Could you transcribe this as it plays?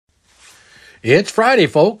It's Friday,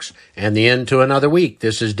 folks, and the end to another week.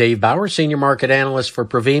 This is Dave Bauer, Senior Market Analyst for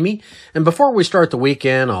Provimi. And before we start the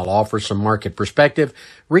weekend, I'll offer some market perspective,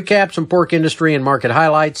 recap some pork industry and market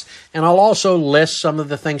highlights, and I'll also list some of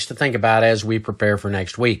the things to think about as we prepare for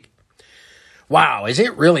next week. Wow, is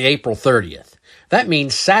it really April 30th? That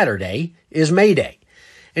means Saturday is May Day.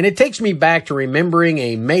 And it takes me back to remembering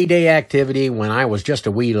a May Day activity when I was just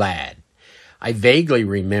a wee lad. I vaguely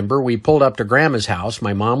remember we pulled up to Grandma's house.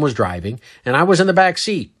 My mom was driving, and I was in the back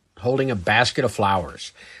seat, holding a basket of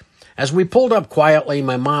flowers. As we pulled up quietly,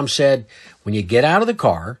 my mom said, "When you get out of the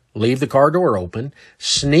car, leave the car door open,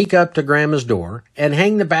 sneak up to Grandma's door, and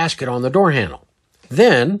hang the basket on the door handle.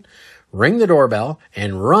 Then, ring the doorbell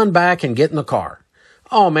and run back and get in the car."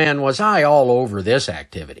 Oh man, was I all over this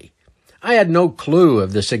activity. I had no clue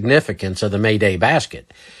of the significance of the May Day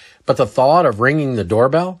basket, but the thought of ringing the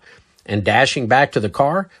doorbell and dashing back to the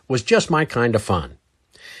car was just my kind of fun.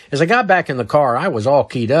 As I got back in the car, I was all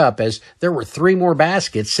keyed up as there were 3 more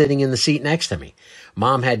baskets sitting in the seat next to me.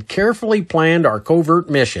 Mom had carefully planned our covert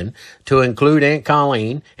mission to include Aunt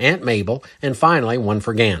Colleen, Aunt Mabel, and finally one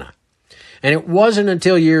for Ganna. And it wasn't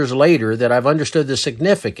until years later that I've understood the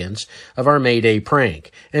significance of our May Day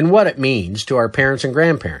prank and what it means to our parents and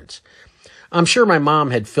grandparents. I'm sure my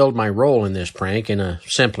mom had filled my role in this prank in a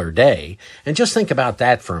simpler day, and just think about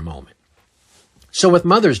that for a moment. So with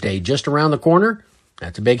Mother's Day just around the corner,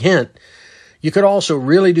 that's a big hint, you could also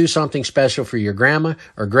really do something special for your grandma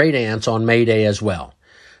or great aunts on May Day as well.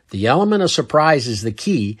 The element of surprise is the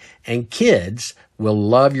key, and kids will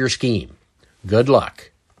love your scheme. Good luck.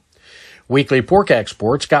 Weekly pork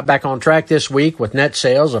exports got back on track this week with net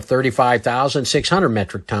sales of 35,600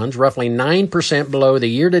 metric tons, roughly 9% below the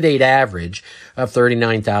year-to-date average of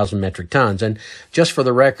 39,000 metric tons. And just for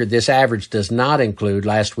the record, this average does not include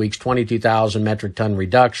last week's 22,000 metric ton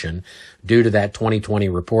reduction due to that 2020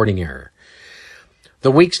 reporting error.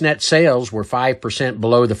 The week's net sales were 5%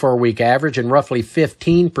 below the 4-week average and roughly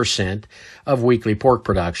 15% of weekly pork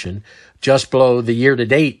production, just below the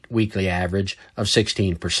year-to-date weekly average of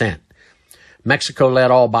 16%. Mexico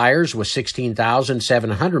led all buyers with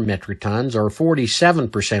 16,700 metric tons, or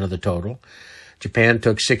 47% of the total. Japan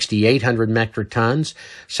took 6,800 metric tons.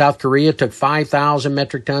 South Korea took 5,000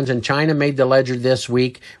 metric tons, and China made the ledger this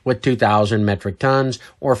week with 2,000 metric tons,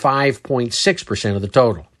 or 5.6% of the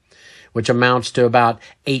total, which amounts to about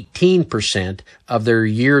 18% of their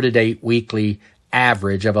year-to-date weekly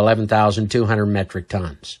average of 11,200 metric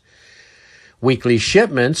tons. Weekly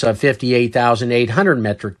shipments of 58,800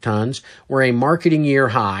 metric tons were a marketing year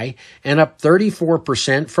high and up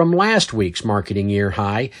 34% from last week's marketing year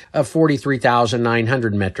high of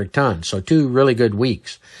 43,900 metric tons. So 2 really good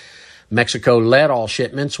weeks. Mexico led all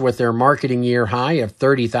shipments with their marketing year high of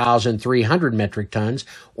 30,300 metric tons,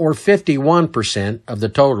 or 51% of the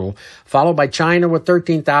total, followed by China with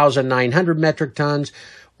 13,900 metric tons,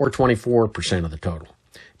 or 24% of the total.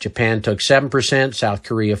 Japan took 7%, South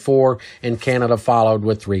Korea 4%, and Canada followed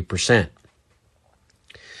with 3%.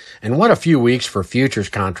 And what a few weeks for futures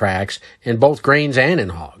contracts in both grains and in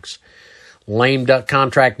hogs. Lame duck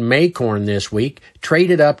contract May corn this week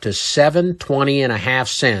traded up to 7.20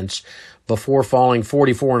 cents before falling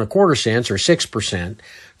 44.25 cents, or 6%,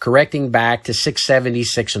 correcting back to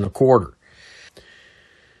 6.76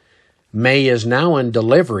 May is now in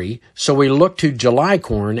delivery, so we look to July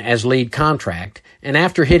corn as lead contract, and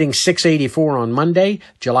after hitting 6.84 on Monday,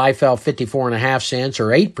 July fell 54.5 cents, or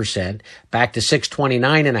 8%, back to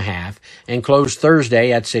 6.29.5, and closed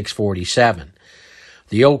Thursday at 6.47.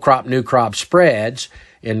 The old crop new crop spreads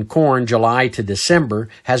in corn July to December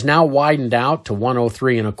has now widened out to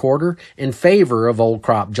 103.25 in favor of old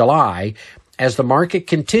crop July, as the market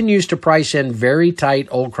continues to price in very tight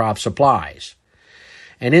old crop supplies.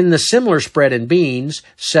 And in the similar spread in beans,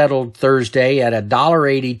 settled Thursday at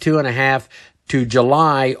 $1.82.5 to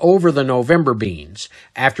July over the November beans,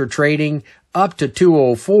 after trading up to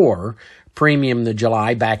 $2.04 premium to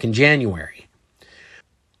July back in January.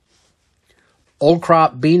 Old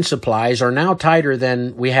crop bean supplies are now tighter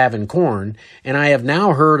than we have in corn, and I have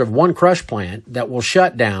now heard of one crush plant that will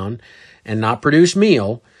shut down and not produce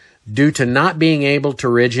meal due to not being able to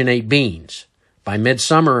originate beans. By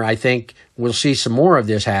midsummer, I think we'll see some more of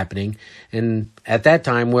this happening, and at that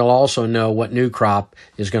time, we'll also know what new crop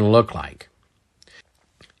is going to look like.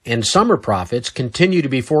 And summer profits continue to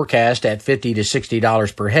be forecast at $50 to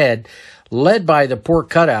 $60 per head, led by the pork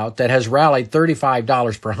cutout that has rallied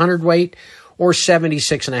 $35 per hundredweight, or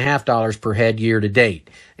 $76.50 per head year to date,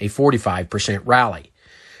 a 45% rally.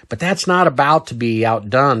 But that's not about to be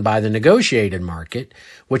outdone by the negotiated market,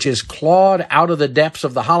 which has clawed out of the depths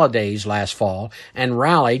of the holidays last fall and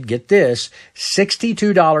rallied, get this,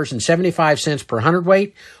 $62.75 per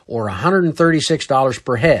hundredweight or $136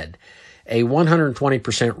 per head, a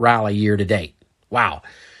 120% rally year to date. Wow.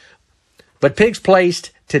 But pigs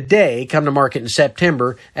placed today come to market in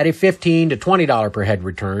September at a $15 to $20 per head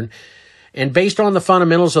return. And based on the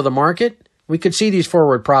fundamentals of the market, we could see these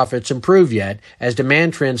forward profits improve yet, as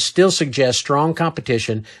demand trends still suggest strong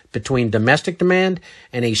competition between domestic demand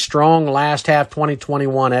and a strong last half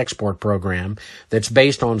 2021 export program that's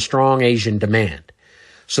based on strong Asian demand.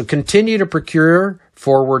 So continue to procure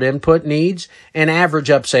forward input needs and average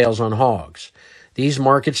up sales on hogs. These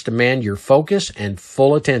markets demand your focus and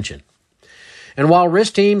full attention. And while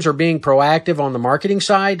risk teams are being proactive on the marketing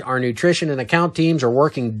side, our nutrition and account teams are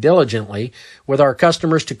working diligently with our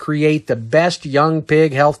customers to create the best young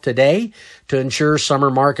pig health today to ensure summer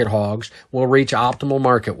market hogs will reach optimal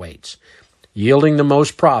market weights, yielding the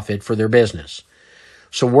most profit for their business.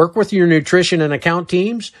 So work with your nutrition and account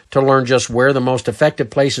teams to learn just where the most effective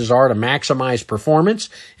places are to maximize performance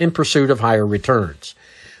in pursuit of higher returns.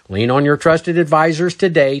 Lean on your trusted advisors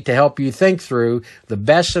today to help you think through the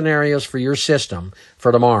best scenarios for your system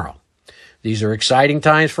for tomorrow. These are exciting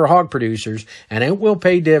times for hog producers, and it will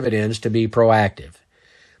pay dividends to be proactive.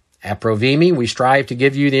 At Provimi, we strive to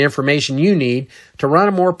give you the information you need to run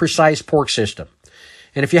a more precise pork system.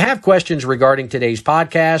 And if you have questions regarding today's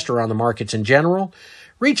podcast or on the markets in general,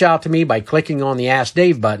 reach out to me by clicking on the Ask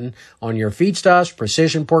Dave button on your Feedstuffs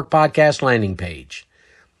Precision Pork Podcast landing page.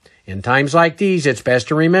 In times like these, it's best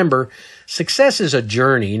to remember success is a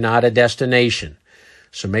journey, not a destination.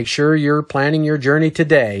 So make sure you're planning your journey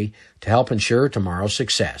today to help ensure tomorrow's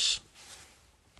success.